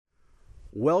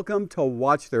Welcome to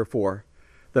Watch Therefore,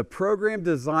 the program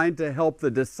designed to help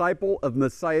the disciple of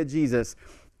Messiah Jesus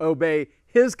obey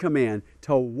His command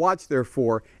to watch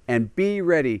therefore and be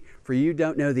ready, for you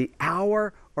don't know the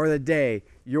hour or the day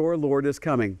your Lord is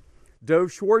coming.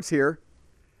 Dove Schwartz here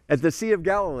at the Sea of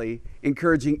Galilee,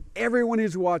 encouraging everyone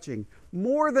who's watching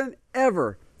more than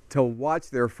ever to watch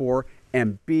therefore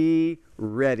and be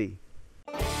ready.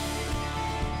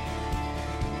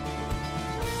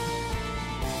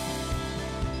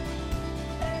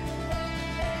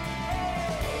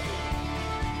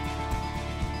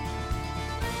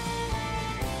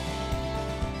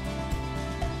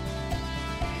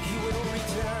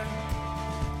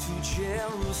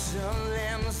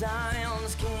 Jerusalem,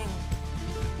 Zion's King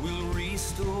will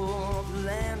restore the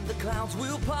land. The clouds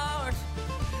will part,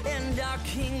 and our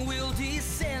King will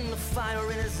descend. The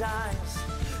fire in His eyes,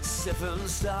 7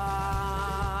 stars,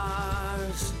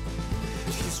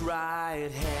 His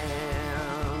right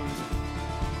hand.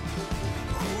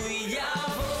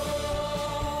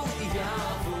 Yavo,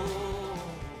 Yavo,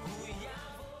 Yavo.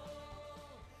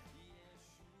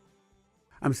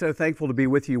 I'm so thankful to be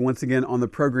with you once again on the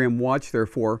program Watch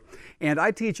Therefore. And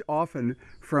I teach often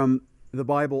from the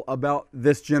Bible about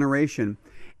this generation.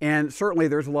 And certainly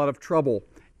there's a lot of trouble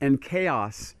and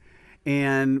chaos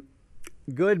and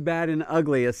good, bad, and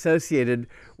ugly associated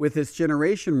with this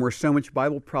generation where so much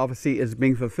Bible prophecy is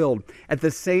being fulfilled. At the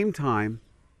same time,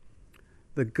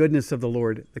 the goodness of the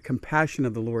Lord, the compassion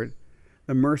of the Lord,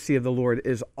 the mercy of the Lord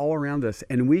is all around us.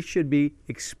 And we should be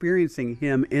experiencing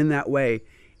Him in that way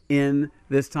in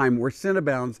this time where sin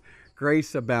abounds,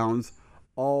 grace abounds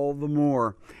all the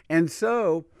more. And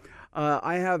so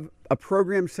I have a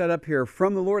program set up here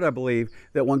from the Lord, I believe,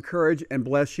 that will encourage and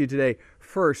bless you today.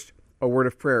 First, a word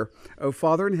of prayer. Oh,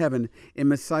 Father in heaven, in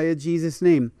Messiah Jesus'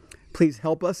 name, please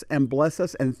help us and bless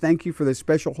us, and thank you for this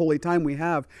special holy time we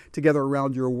have together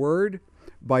around your word,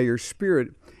 by your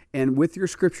Spirit, and with your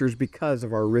scriptures because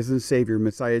of our risen Savior,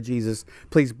 Messiah Jesus.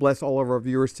 Please bless all of our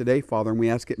viewers today, Father, and we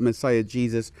ask it in Messiah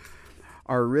Jesus,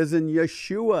 our risen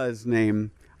Yeshua's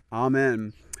name.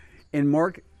 Amen. In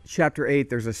Mark chapter 8,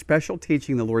 there's a special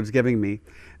teaching the Lord's giving me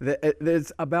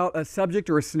that's about a subject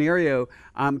or a scenario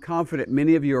I'm confident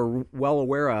many of you are well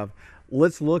aware of.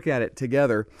 Let's look at it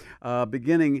together,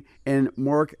 beginning in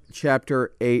Mark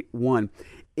chapter 8:1.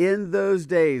 In those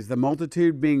days, the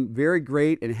multitude being very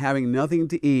great and having nothing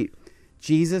to eat,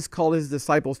 Jesus called His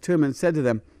disciples to Him and said to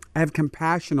them, I have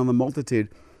compassion on the multitude,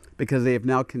 because they have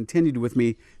now continued with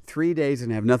me 3 days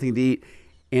and have nothing to eat.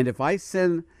 And if I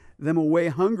send them away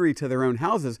hungry to their own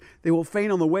houses, they will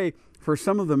faint on the way, for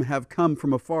some of them have come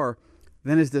from afar.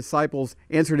 Then His disciples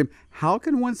answered Him, how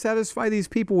can one satisfy these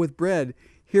people with bread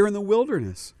here in the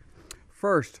wilderness?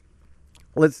 First,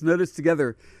 let's notice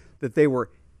together that they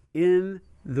were in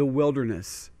the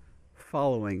wilderness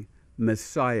following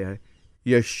Messiah,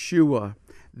 Yeshua.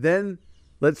 Then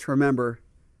let's remember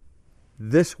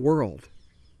this world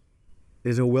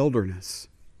is a wilderness.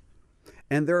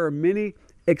 And there are many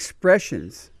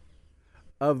expressions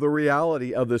of the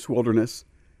reality of this wilderness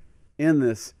in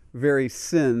this very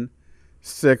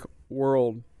sin-sick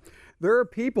world. There are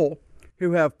people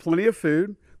who have plenty of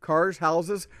food, cars,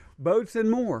 houses, boats,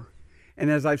 and more. And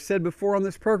as I've said before on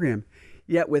this program,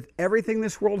 yet with everything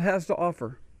this world has to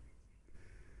offer,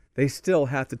 they still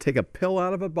have to take a pill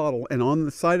out of a bottle, and on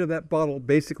the side of that bottle,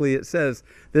 basically it says,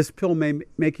 this pill may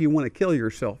make you want to kill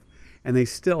yourself. And they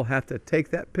still have to take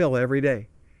that pill every day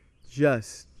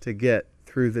just to get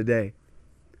through the day.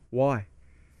 Why?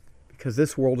 Because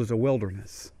this world is a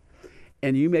wilderness.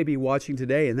 And you may be watching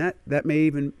today, and that may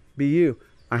even be you.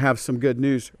 I have some good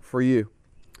news for you.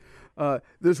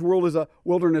 This world is a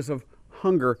wilderness of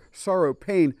hunger, sorrow,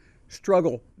 pain,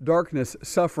 struggle, darkness,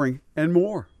 suffering, and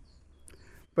more.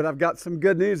 But I've got some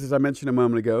good news, as I mentioned a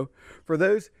moment ago. For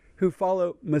those who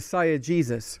follow Messiah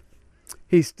Jesus,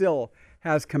 He still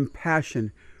has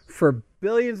compassion for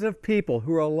billions of people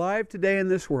who are alive today in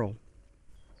this world.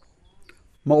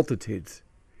 Multitudes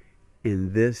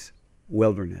in this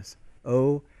wilderness.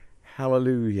 Oh,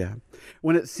 hallelujah.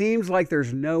 When it seems like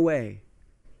there's no way,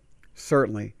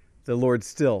 certainly the Lord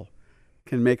still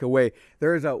can make a way.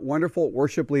 There is a wonderful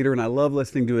worship leader, and I love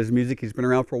listening to his music. He's been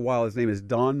around for a while. His name is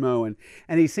Don Moen,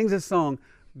 and he sings a song,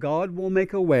 God will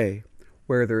make a way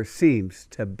where there seems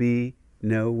to be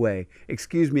no way.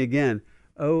 Excuse me again.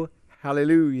 Oh,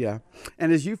 hallelujah.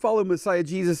 And as you follow Messiah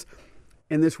Jesus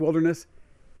in this wilderness,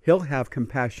 He'll have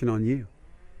compassion on you,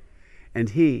 and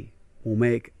He will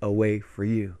make a way for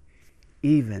you,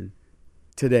 even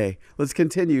today. Let's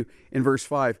continue in verse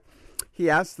 5. He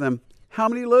asked them, how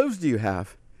many loaves do you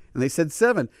have? And they said,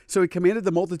 7. So he commanded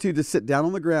the multitude to sit down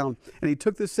on the ground. And he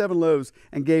took the 7 loaves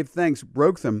and gave thanks,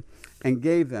 broke them, and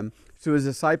gave them to his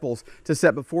disciples to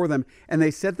set before them. And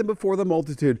they set them before the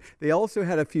multitude. They also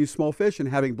had a few small fish, and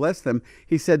having blessed them,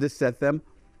 he said to set them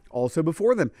also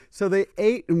before them. So they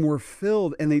ate and were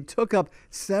filled, and they took up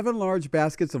 7 large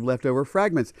baskets of leftover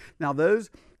fragments. Now those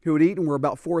who had eaten were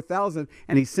about 4,000,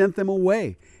 and he sent them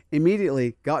away.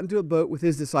 Immediately got into a boat with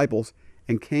his disciples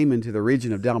and came into the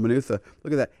region of Dalmanutha.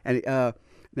 Look at that. And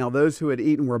now those who had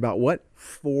eaten were about what?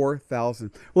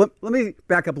 4,000. Well, let me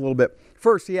back up a little bit.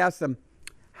 First, he asked them,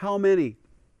 how many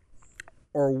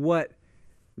or what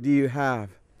do you have?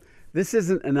 This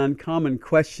isn't an uncommon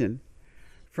question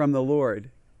from the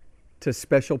Lord to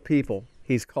special people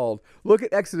he's called. Look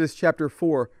at Exodus chapter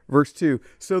 4, verse 2.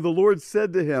 So the Lord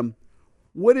said to him,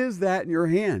 what is that in your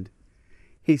hand?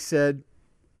 He said,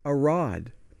 a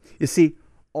rod. You see,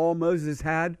 all Moses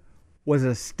had was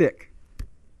a stick.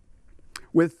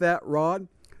 With that rod,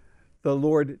 the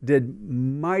Lord did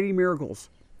mighty miracles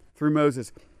through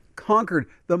Moses, conquered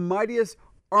the mightiest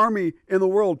army in the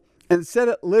world, and set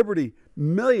at liberty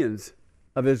millions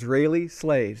of Israeli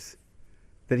slaves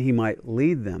that he might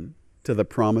lead them to the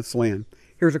promised land.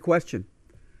 Here's a question.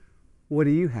 What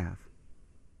do you have?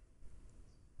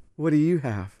 What do you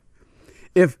have?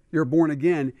 If you're born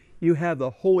again, you have the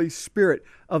Holy Spirit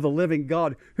of the living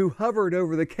God who hovered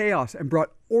over the chaos and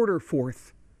brought order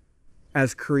forth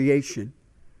as creation.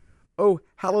 Oh,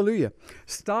 hallelujah.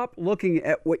 Stop looking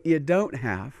at what you don't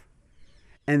have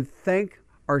and thank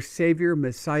our Savior,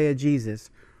 Messiah Jesus,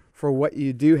 for what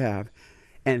you do have.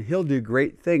 And he'll do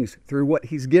great things through what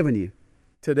he's given you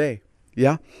today.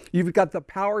 Yeah? You've got the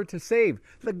power to save,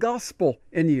 the gospel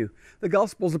in you. The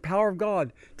gospel is the power of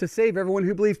God to save everyone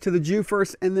who believes, to the Jew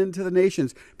first and then to the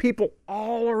nations. People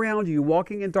all around you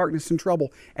walking in darkness and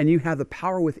trouble, and you have the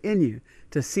power within you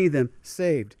to see them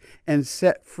saved and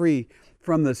set free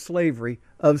from the slavery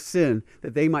of sin,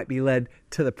 that they might be led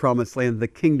to the promised land, the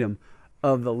kingdom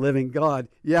of the living God.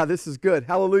 Yeah, this is good.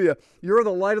 Hallelujah. You're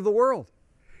the light of the world.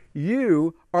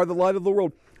 You are the light of the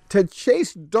world. To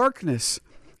chase darkness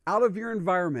out of your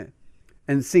environment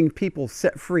and seeing people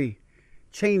set free,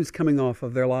 chains coming off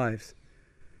of their lives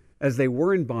as they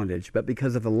were in bondage, but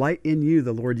because of the light in you,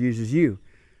 the Lord uses you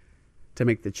to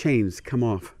make the chains come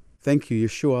off. Thank you,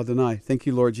 Yeshua Adonai. Thank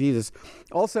you, Lord Jesus.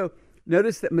 Also,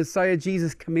 notice that Messiah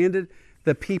Jesus commanded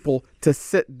the people to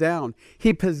sit down.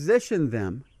 He positioned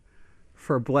them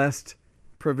for blessed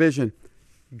provision,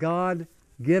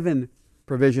 God-given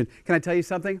provision. Can I tell you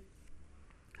something?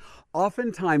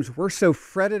 Oftentimes, we're so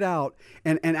fretted out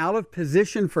and out of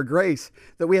position for grace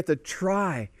that we have to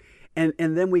try. And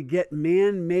then we get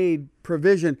man-made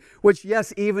provision, which,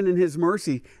 yes, even in his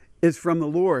mercy, is from the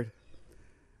Lord.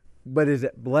 But is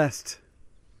it blessed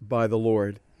by the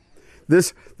Lord?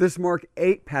 This Mark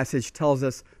 8 passage tells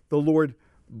us the Lord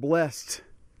blessed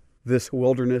this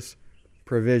wilderness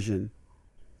provision.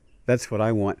 That's what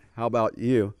I want. How about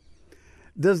you?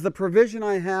 Does the provision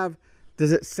I have,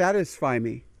 does it satisfy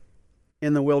me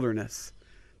in the wilderness?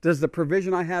 Does the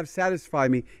provision I have satisfy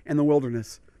me in the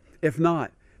wilderness? If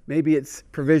not, maybe it's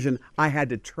provision I had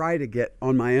to try to get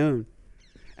on my own.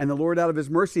 And the Lord, out of his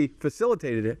mercy,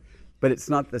 facilitated it, but it's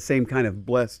not the same kind of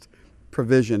blessed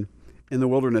provision in the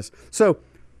wilderness. So,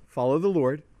 follow the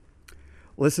Lord,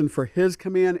 listen for his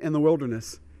command in the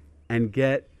wilderness, and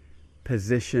get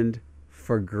positioned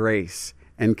for grace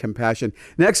and compassion.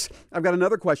 Next, I've got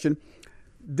another question.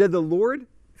 Did the Lord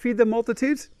feed the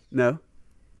multitudes? No.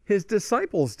 His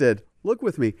disciples did. Look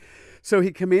with me. So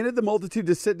he commanded the multitude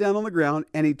to sit down on the ground,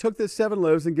 and he took the 7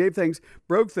 loaves and gave thanks,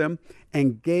 broke them,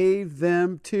 and gave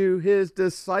them to his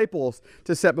disciples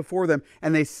to set before them.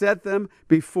 And they set them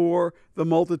before the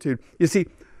multitude. You see,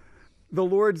 the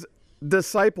Lord's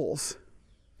disciples,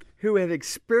 who had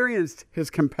experienced his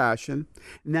compassion,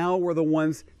 now were the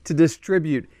ones to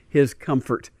distribute his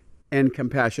comfort and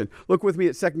compassion. Look with me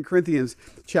at 2 Corinthians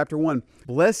chapter 1.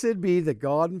 Blessed be the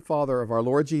God and Father of our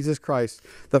Lord Jesus Christ,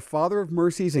 the Father of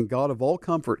mercies and God of all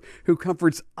comfort, who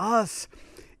comforts us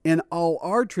in all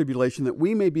our tribulation, that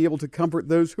we may be able to comfort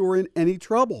those who are in any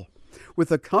trouble, with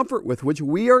the comfort with which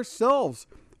we ourselves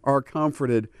are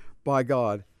comforted by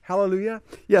God. Hallelujah.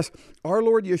 Yes, our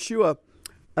Lord Yeshua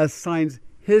assigns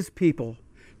his people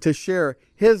to share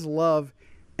his love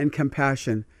and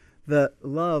compassion, the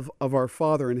love of our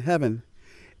Father in heaven,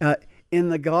 in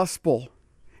the gospel,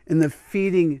 in the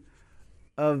feeding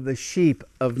of the sheep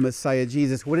of Messiah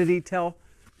Jesus. What did he tell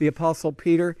the Apostle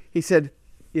Peter? He said,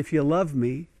 if you love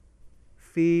me,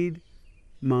 feed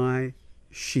my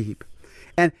sheep.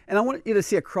 And I want you to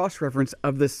see a cross-reference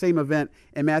of this same event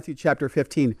in Matthew chapter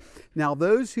 15. Now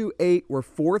those who ate were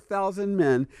 4,000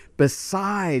 men,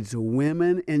 besides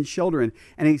women and children.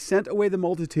 And he sent away the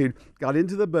multitude, got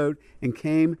into the boat, and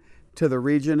came to the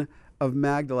region of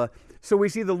Magdala. So we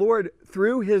see the Lord,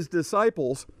 through his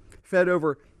disciples, fed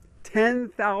over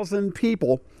 10,000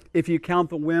 people, if you count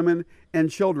the women and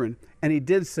children. And he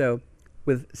did so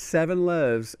with 7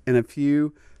 loaves and a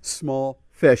few small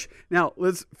fish. Now,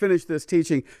 let's finish this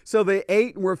teaching. So they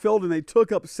ate and were filled, and they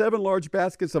took up 7 large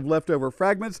baskets of leftover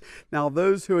fragments. Now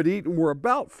those who had eaten were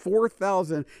about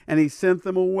 4,000, and he sent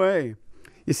them away.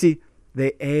 You see,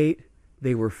 they ate,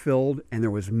 they were filled, and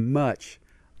there was much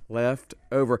left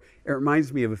over. It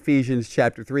reminds me of Ephesians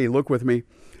chapter 3. Look with me.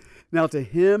 Now to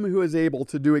him who is able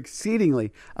to do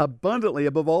exceedingly abundantly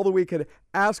above all that we could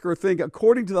ask or think,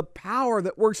 according to the power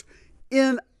that works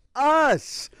in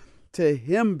us, to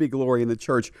him be glory in the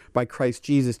church by Christ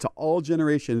Jesus to all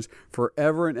generations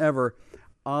forever and ever.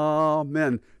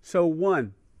 Amen. So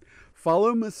 1,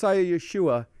 follow Messiah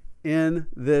Yeshua in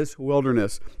this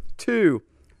wilderness. 2,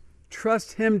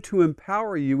 trust him to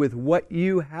empower you with what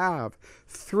you have.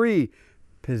 3,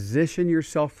 position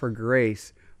yourself for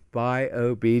grace by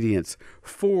obedience.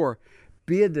 4,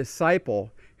 be a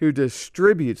disciple who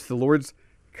distributes the Lord's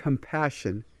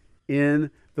compassion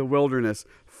in the wilderness.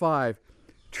 5,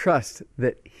 trust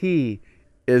that he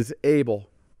is able,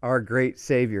 our great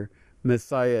Savior,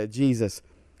 Messiah Jesus.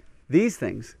 These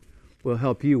things will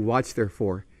help you watch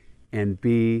therefore and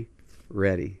be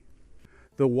ready.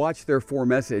 The watch therefore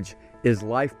message is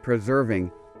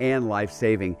life-preserving and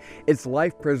life-saving. It's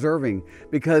life-preserving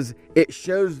because it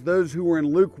shows those who are in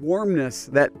lukewarmness,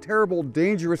 that terrible,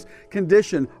 dangerous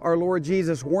condition our Lord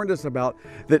Jesus warned us about,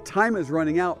 that time is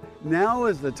running out. Now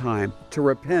is the time to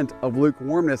repent of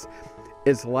lukewarmness.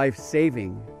 It's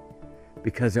life-saving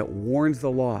because it warns the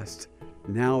lost.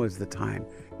 Now is the time.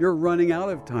 You're running out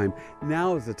of time.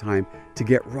 Now is the time to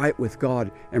get right with God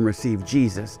and receive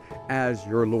Jesus as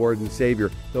your Lord and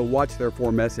Savior. The Watch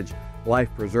Therefore message,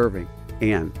 life-preserving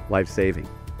and life-saving.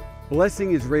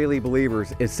 Blessing Israeli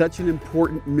Believers is such an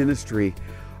important ministry.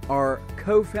 Our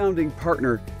co-founding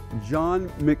partner, John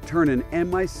McTernan,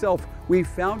 and myself, we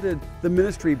founded the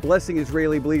ministry Blessing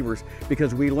Israeli Believers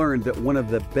because we learned that one of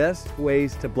the best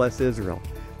ways to bless Israel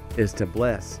is to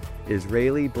bless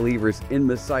Israeli believers in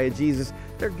Messiah Jesus.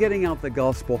 They're getting out the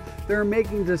gospel. They're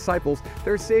making disciples.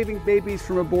 They're saving babies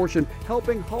from abortion,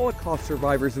 helping Holocaust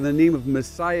survivors in the name of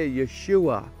Messiah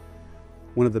Yeshua.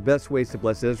 One of the best ways to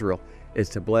bless Israel is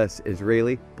to bless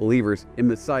Israeli believers in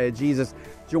Messiah Jesus.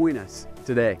 Join us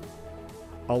today.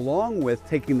 Along with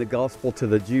taking the gospel to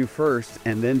the Jew first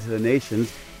and then to the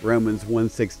nations, Romans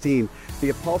 1:16, the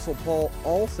Apostle Paul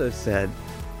also said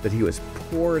that he was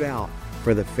poured out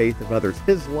for the faith of others.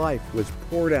 His life was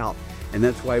poured out, and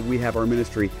that's why we have our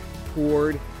ministry,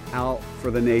 Poured Out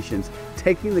for the Nations,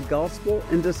 taking the gospel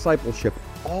and discipleship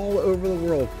all over the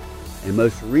world, and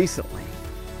most recently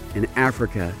in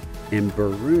Africa, in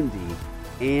Burundi,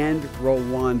 and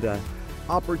Rwanda.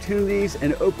 Opportunities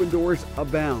and open doors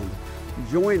abound.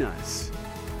 Join us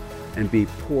and be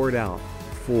poured out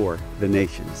for the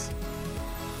nations.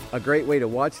 A great way to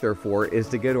watch Therefore is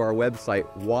to go to our website,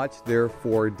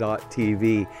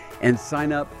 watchtherefore.tv, and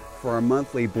sign up for our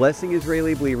monthly Blessing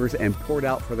Israeli Believers and Poured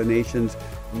Out for the Nations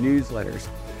newsletters.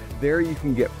 There you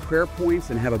can get prayer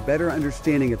points and have a better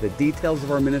understanding of the details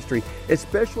of our ministry,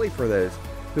 especially for those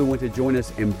who want to join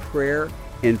us in prayer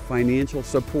and financial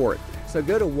support. So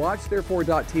go to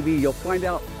watchtherefore.tv. You'll find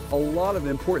out a lot of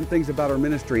important things about our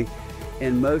ministry,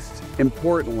 and most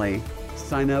importantly,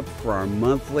 sign up for our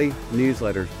monthly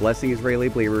newsletters, Blessing Israeli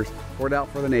Believers, Poured Out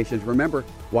for the Nations. Remember,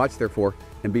 watch therefore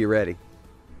and be ready.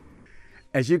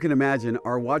 As you can imagine,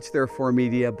 our Watch Therefore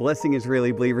Media, Blessing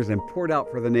Israeli Believers, and Poured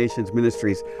Out for the Nations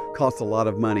ministries cost a lot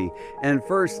of money. And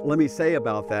first, let me say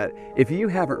about that, if you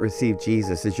haven't received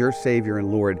Jesus as your Savior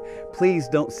and Lord, please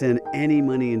don't send any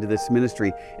money into this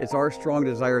ministry. It's our strong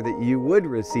desire that you would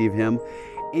receive Him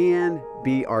and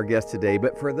be our guest today.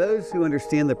 But for those who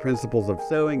understand the principles of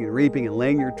sowing and reaping and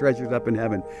laying your treasures up in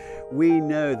heaven, we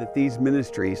know that these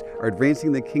ministries are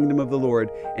advancing the kingdom of the Lord,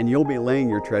 and you'll be laying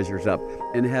your treasures up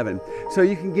in heaven. So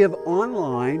you can give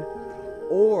online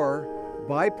or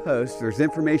by post. There's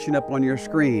information up on your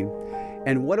screen.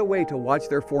 And what a way to watch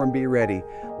therefore and be ready,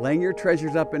 laying your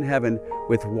treasures up in heaven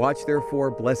with Watch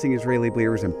Therefore, Blessing Israeli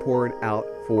Believers, and Poured Out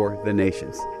for the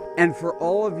Nations. And for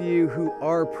all of you who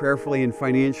are prayerfully and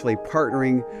financially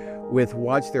partnering with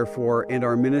Watch Therefore and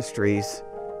our ministries,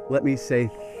 let me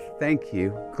say thank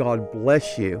you. God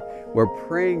bless you. We're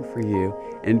praying for you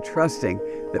and trusting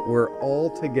that we're all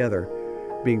together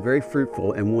being very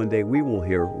fruitful, and one day we will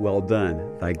hear, "Well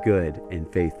done, thy good and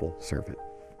faithful servant."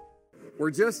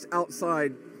 We're just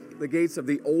outside the gates of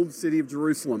the old city of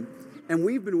Jerusalem, and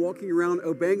we've been walking around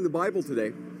obeying the Bible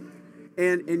today.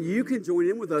 And you can join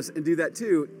in with us and do that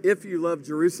too if you love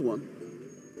Jerusalem.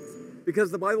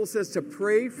 Because the Bible says to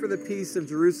pray for the peace of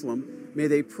Jerusalem, may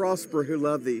they prosper who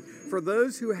love thee. For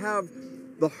those who have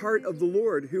the heart of the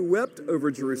Lord, who wept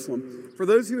over Jerusalem, for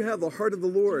those who have the heart of the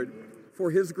Lord for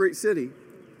his great city,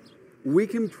 we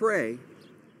can pray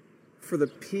for the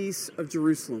peace of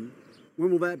Jerusalem. When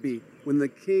will that be? When the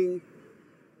King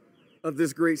of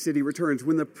this great city returns,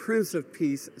 when the Prince of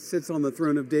Peace sits on the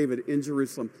throne of David in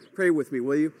Jerusalem. Pray with me,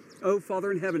 will you? Oh,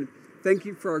 Father in heaven, thank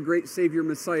you for our great Savior,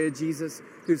 Messiah Jesus,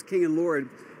 who's King and Lord.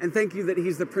 And thank you that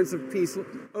he's the Prince of Peace.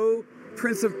 Oh,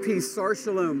 Prince of Peace, Sar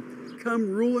Shalom, come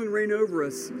rule and reign over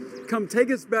us. Come take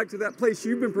us back to that place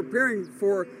you've been preparing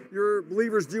for your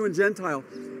believers, Jew and Gentile.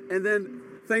 And then,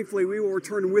 thankfully, we will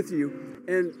return with you.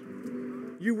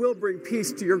 And you will bring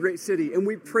peace to your great city. And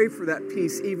we pray for that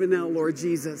peace even now, Lord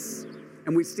Jesus.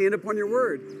 And we stand upon your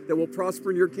word that will prosper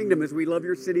in your kingdom as we love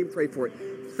your city and pray for it.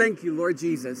 Thank you, Lord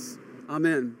Jesus.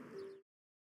 Amen.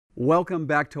 Welcome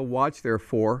back to Watch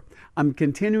Therefore. I'm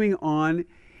continuing on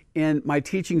in my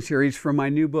teaching series from my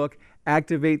new book,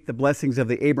 Activate the Blessings of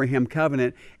the Abraham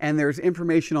Covenant. And there's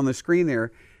information on the screen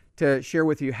there to share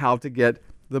with you how to get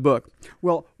the book.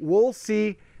 Well, we'll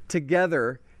see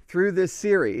together through this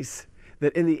series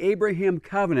that in the Abraham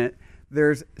Covenant,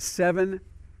 there's 7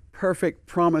 perfect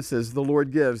promises the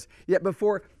Lord gives. Yet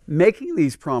before making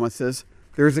these promises,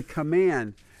 there's a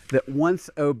command that once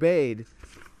obeyed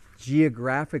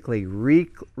geographically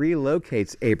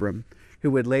relocates Abram,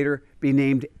 who would later be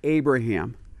named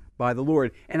Abraham by the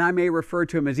Lord. And I may refer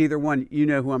to him as either one. You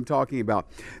know who I'm talking about.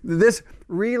 This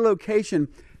relocation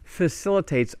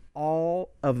facilitates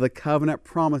all of the covenant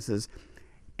promises,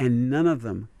 and none of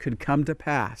them could come to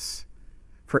pass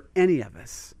for any of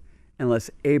us unless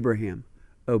Abraham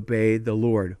obeyed the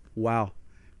Lord. Wow.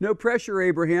 No pressure,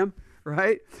 Abraham,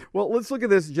 right? Well, let's look at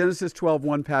this Genesis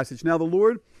 12:1 passage. Now the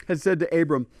Lord had said to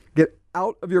Abram, "Get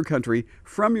out of your country,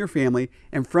 from your family,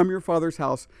 and from your father's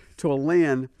house to a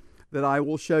land that I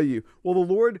will show you." Well,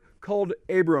 the Lord called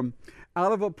Abram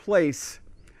out of a place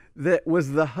that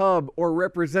was the hub or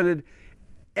represented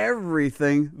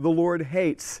everything the Lord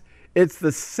hates. It's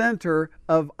the center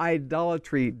of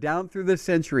idolatry down through the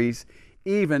centuries,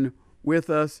 even with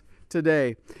us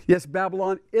today. Yes,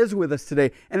 Babylon is with us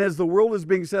today. And as the world is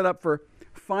being set up for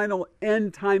final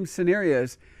end time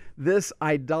scenarios, this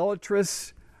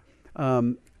idolatrous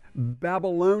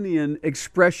Babylonian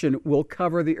expression will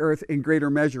cover the earth in greater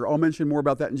measure. I'll mention more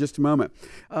about that in just a moment.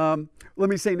 Let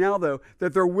me say now, though,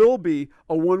 that there will be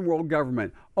a one world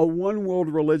government, a one world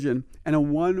religion, and a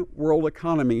one world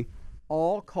economy,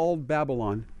 all called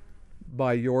Babylon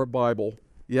by your Bible.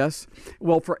 Yes?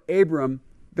 Well, for Abram,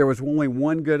 there was only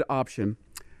one good option.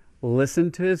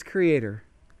 Listen to his Creator,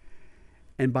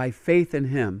 and by faith in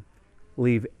him,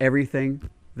 leave everything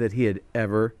that he had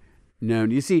ever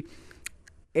known. You see,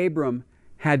 Abram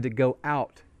had to go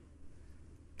out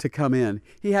to come in.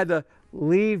 He had to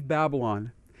leave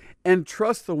Babylon and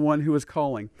trust the one who was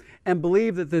calling and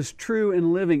believe that this true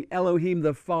and living Elohim,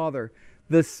 the Father,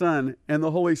 the Son, and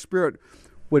the Holy Spirit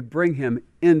would bring him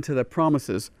into the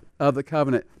promises of the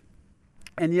covenant.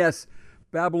 And yes,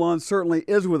 Babylon certainly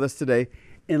is with us today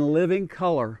in living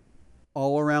color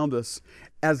all around us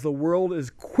as the world is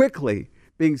quickly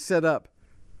being set up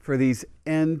for these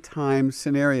end time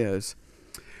scenarios.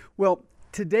 Well,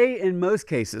 today in most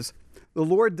cases, the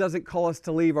Lord doesn't call us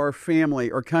to leave our family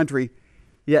or country,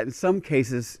 yet in some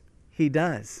cases, He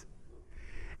does.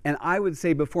 And I would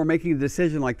say before making a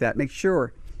decision like that, make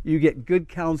sure you get good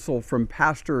counsel from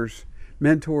pastors,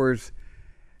 mentors,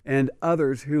 and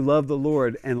others who love the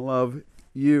Lord and love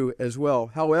you as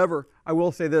well. However, I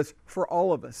will say this, for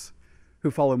all of us who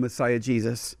follow Messiah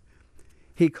Jesus,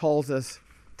 He calls us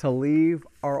to leave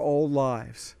our old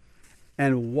lives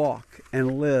and walk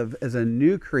and live as a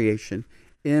new creation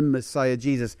in Messiah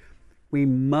Jesus. We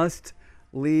must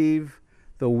leave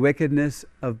the wickedness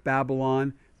of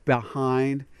Babylon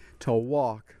behind to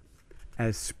walk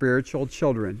as spiritual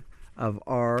children of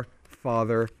our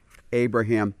father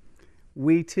Abraham.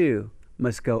 We too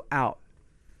must go out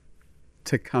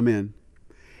to come in.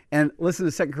 And listen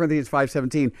to 2 Corinthians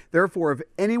 5:17. Therefore, if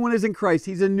anyone is in Christ,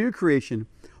 he's a new creation.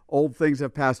 Old things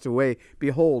have passed away.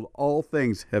 Behold, all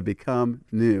things have become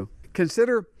new.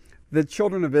 Consider the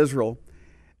children of Israel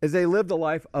as they lived a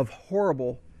life of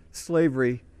horrible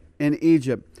slavery in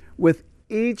Egypt. With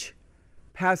each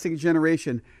passing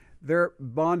generation, their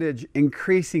bondage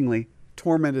increasingly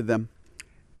tormented them.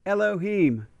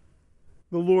 Elohim,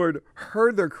 the Lord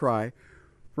heard their cry,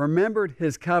 remembered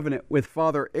his covenant with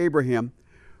Father Abraham,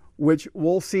 which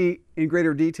we'll see in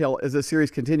greater detail as the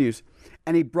series continues,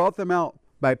 and he brought them out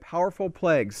by powerful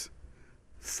plagues,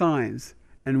 signs,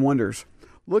 and wonders.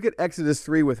 Look at Exodus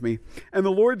 3 with me. And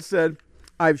the Lord said,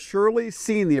 I've surely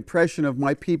seen the oppression of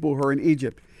my people who are in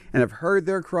Egypt, and have heard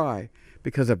their cry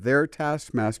because of their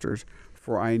taskmasters,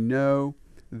 for I know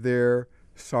their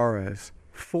sorrows.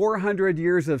 400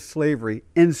 years of slavery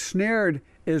ensnared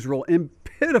Israel in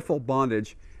pitiful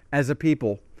bondage as a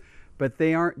people. But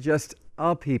they aren't just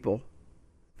a people.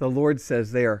 The Lord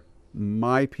says they are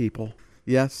my people.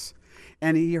 Yes.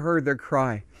 And he heard their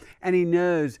cry. And he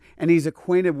knows and he's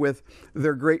acquainted with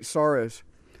their great sorrows.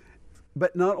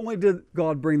 But not only did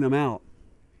God bring them out,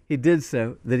 he did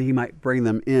so that he might bring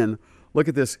them in. Look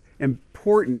at this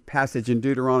important passage in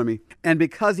Deuteronomy. And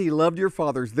because he loved your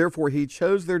fathers, therefore he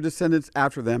chose their descendants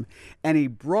after them, and he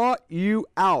brought you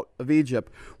out of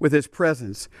Egypt with his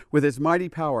presence, with his mighty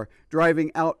power, driving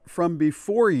out from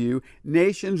before you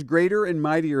nations greater and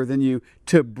mightier than you,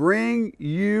 to bring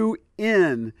you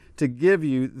in, to give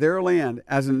you their land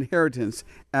as an inheritance,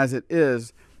 as it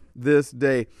is this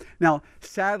day. Now,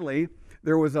 sadly,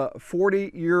 there was a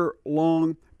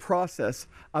 40-year-long process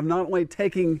of not only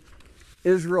taking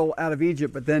Israel out of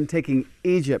Egypt, but then taking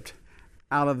Egypt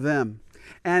out of them.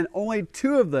 And only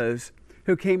two of those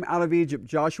who came out of Egypt,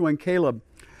 Joshua and Caleb,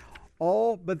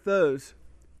 all but those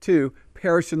two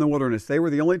perished in the wilderness. They were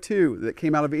the only two that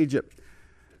came out of Egypt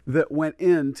that went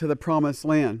into the promised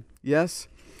land. Yes?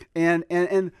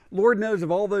 And Lord knows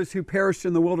of all those who perished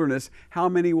in the wilderness, how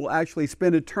many will actually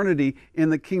spend eternity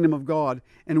in the kingdom of God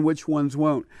and which ones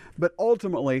won't. But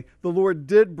ultimately, the Lord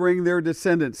did bring their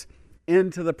descendants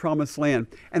into the promised land.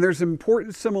 And there's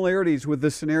important similarities with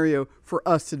this scenario for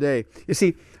us today. You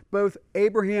see, both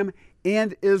Abraham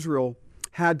and Israel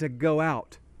had to go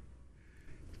out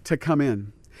to come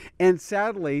in. And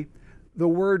sadly, the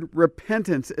word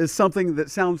repentance is something that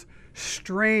sounds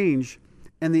strange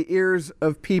in the ears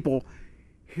of people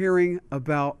hearing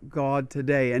about God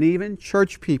today, and even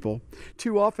church people.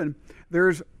 Too often,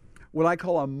 there's what I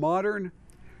call a modern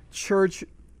church,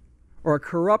 or a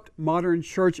corrupt modern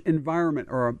church environment,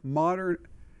 or a modern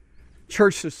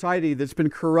church society that's been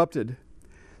corrupted,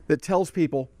 that tells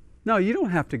people, no, you don't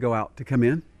have to go out to come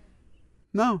in.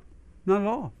 No, not at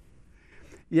all.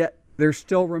 Yet there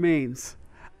still remains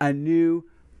a new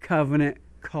covenant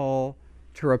call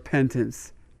to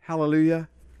repentance. Hallelujah.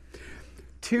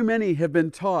 Too many have been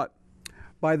taught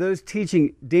by those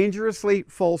teaching dangerously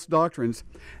false doctrines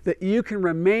that you can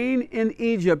remain in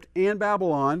Egypt and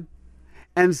Babylon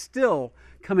and still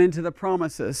come into the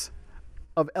promises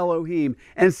of Elohim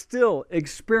and still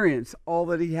experience all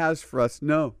that he has for us.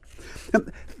 No.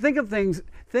 Think of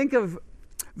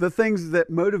the things that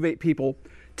motivate people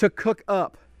to cook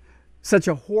up such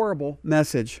a horrible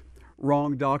message.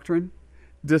 Wrong doctrine,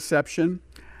 deception,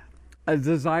 a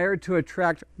desire to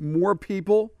attract more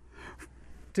people,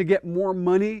 to get more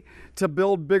money, to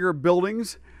build bigger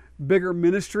buildings, bigger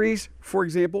ministries, for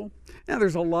example. Now,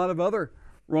 there's a lot of other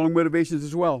wrong motivations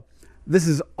as well. This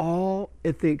is all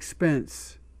at the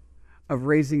expense of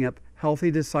raising up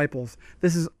healthy disciples.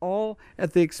 This is all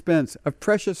at the expense of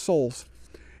precious souls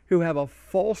who have a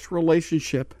false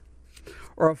relationship,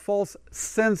 or a false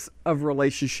sense of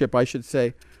relationship, I should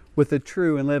say, with the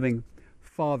true and living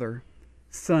Father,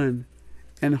 Son,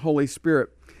 and Holy Spirit.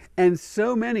 And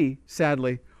so many,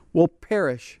 sadly, will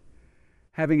perish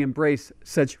having embraced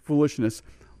such foolishness.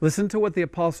 Listen to what the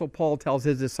Apostle Paul tells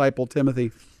his disciple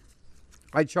Timothy.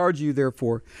 I charge you,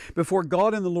 therefore, before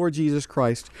God and the Lord Jesus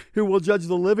Christ, who will judge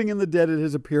the living and the dead at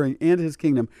his appearing and his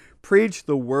kingdom, preach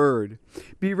the word.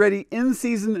 Be ready in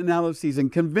season and out of season.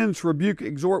 Convince, rebuke,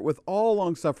 exhort with all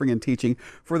longsuffering and teaching.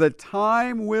 For the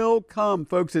time will come,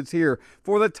 folks, it's here.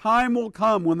 For the time will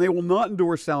come when they will not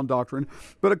endure sound doctrine,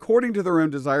 but according to their own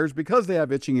desires, because they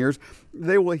have itching ears,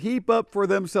 they will heap up for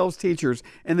themselves teachers,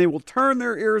 and they will turn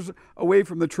their ears away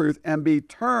from the truth and be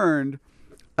turned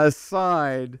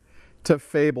aside to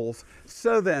fables.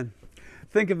 So then,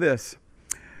 think of this.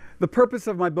 The purpose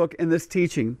of my book and this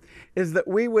teaching is that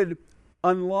we would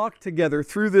unlock together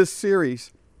through this series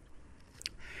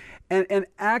and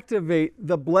activate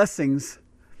the blessings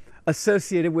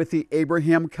associated with the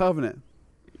Abraham covenant.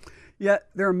 Yet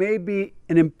there may be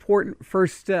an important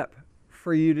first step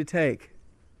for you to take.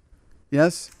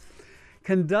 Yes?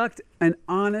 Conduct an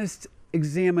honest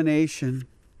examination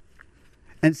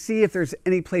and see if there's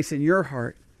any place in your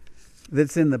heart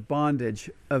that's in the bondage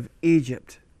of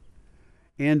Egypt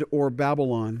and or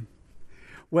Babylon.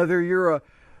 Whether you're a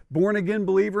born-again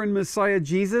believer in Messiah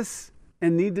Jesus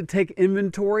and need to take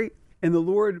inventory, and the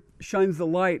Lord shines the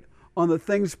light on the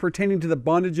things pertaining to the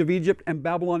bondage of Egypt and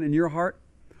Babylon in your heart?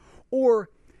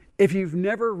 Or if you've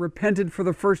never repented for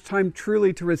the first time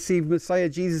truly to receive Messiah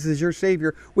Jesus as your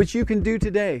Savior, which you can do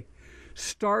today,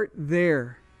 start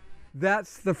there.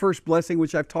 That's the first blessing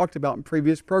which I've talked about in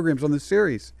previous programs on this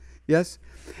series. Yes?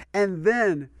 And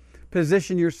then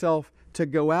position yourself to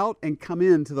go out and come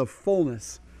into the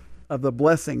fullness of the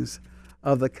blessings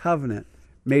of the covenant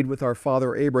made with our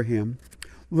father Abraham.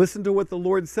 Listen to what the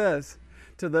Lord says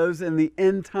to those in the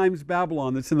end times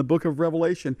Babylon that's in the book of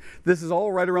Revelation. This is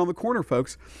all right around the corner,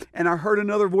 folks. And I heard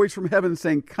another voice from heaven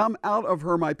saying, "Come out of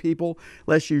her, my people,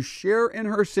 lest you share in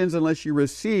her sins, unless you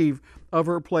receive of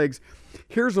her plagues."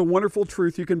 Here's a wonderful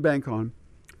truth you can bank on.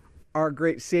 Our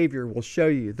great Savior will show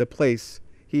you the place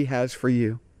He has for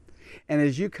you. And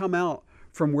as you come out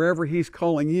from wherever He's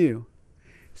calling you,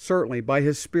 certainly by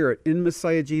His Spirit, in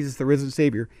Messiah Jesus, the risen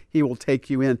Savior, He will take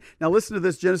you in. Now listen to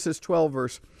this, Genesis 12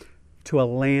 verse, "To a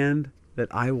land that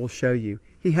I will show you."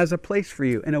 He has a place for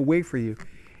you and a way for you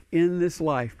in this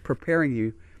life, preparing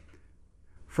you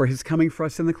for His coming for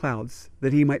us in the clouds,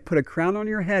 that He might put a crown on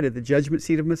your head at the judgment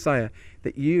seat of Messiah,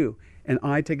 that you and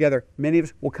I together, many of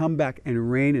us, will come back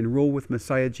and reign and rule with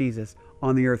Messiah Jesus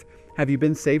on the earth. Have you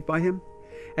been saved by Him?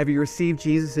 Have you received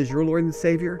Jesus as your Lord and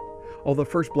Savior? Oh, the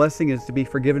first blessing is to be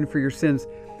forgiven for your sins.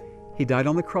 He died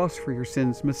on the cross for your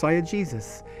sins, Messiah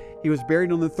Jesus. He was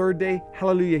buried on the third day.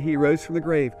 Hallelujah, He rose from the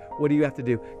grave. What do you have to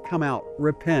do? Come out,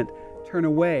 repent, turn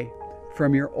away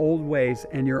from your old ways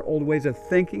and your old ways of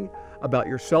thinking about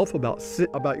yourself,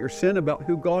 about your sin, about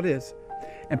who God is,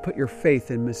 and put your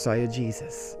faith in Messiah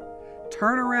Jesus.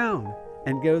 Turn around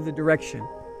and go the direction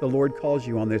the Lord calls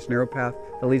you on this narrow path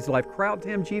that leads to life. Cry out to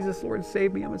Him, "Jesus, Lord,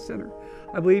 save me, I'm a sinner.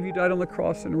 I believe You died on the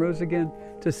cross and rose again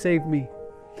to save me."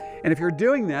 And if you're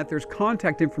doing that, there's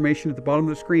contact information at the bottom of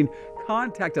the screen.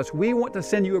 Contact us. We want to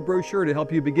send you a brochure to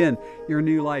help you begin your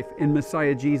new life in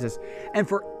Messiah Jesus. And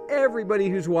for everybody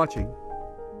who's watching,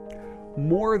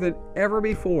 more than ever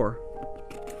before,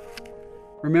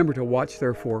 remember to watch,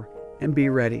 therefore, and be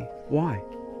ready. Why?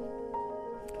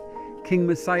 King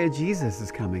Messiah Jesus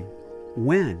is coming.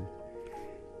 When?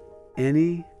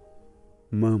 Any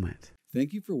moment.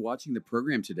 Thank you for watching the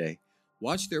program today.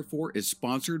 Watch Therefore is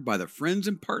sponsored by the friends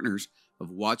and partners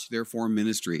of Watch Therefore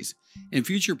Ministries. In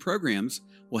future programs,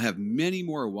 we'll have many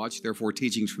more Watch Therefore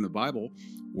teachings from the Bible,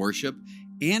 worship,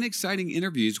 and exciting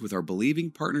interviews with our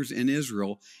believing partners in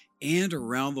Israel and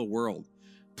around the world.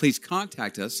 Please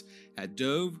contact us at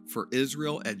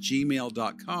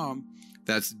doveforisrael@gmail.com.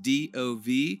 That's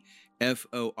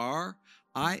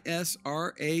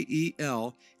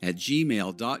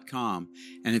DOVFORISRAEL@gmail.com.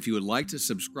 And if you would like to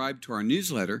subscribe to our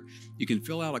newsletter, you can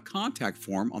fill out a contact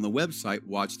form on the website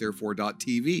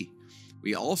watchtherefore.tv.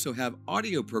 We also have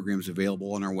audio programs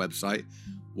available on our website,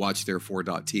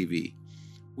 watchtherefore.tv.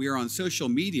 We are on social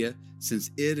media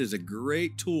since it is a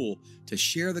great tool to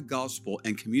share the gospel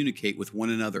and communicate with one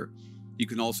another. You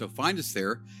can also find us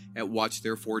there at Watch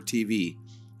Therefore TV.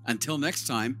 Until next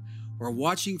time, we're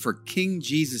watching for King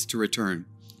Jesus to return.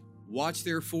 Watch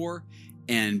therefore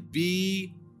and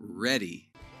be ready.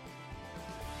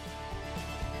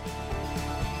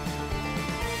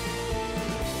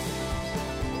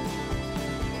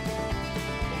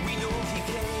 We know He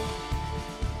came,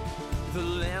 the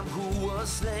Lamb who was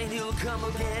slain, He'll come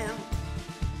again,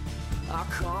 our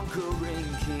conquering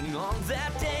King on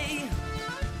that day.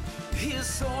 His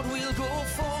sword will go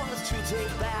forth to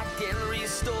take back and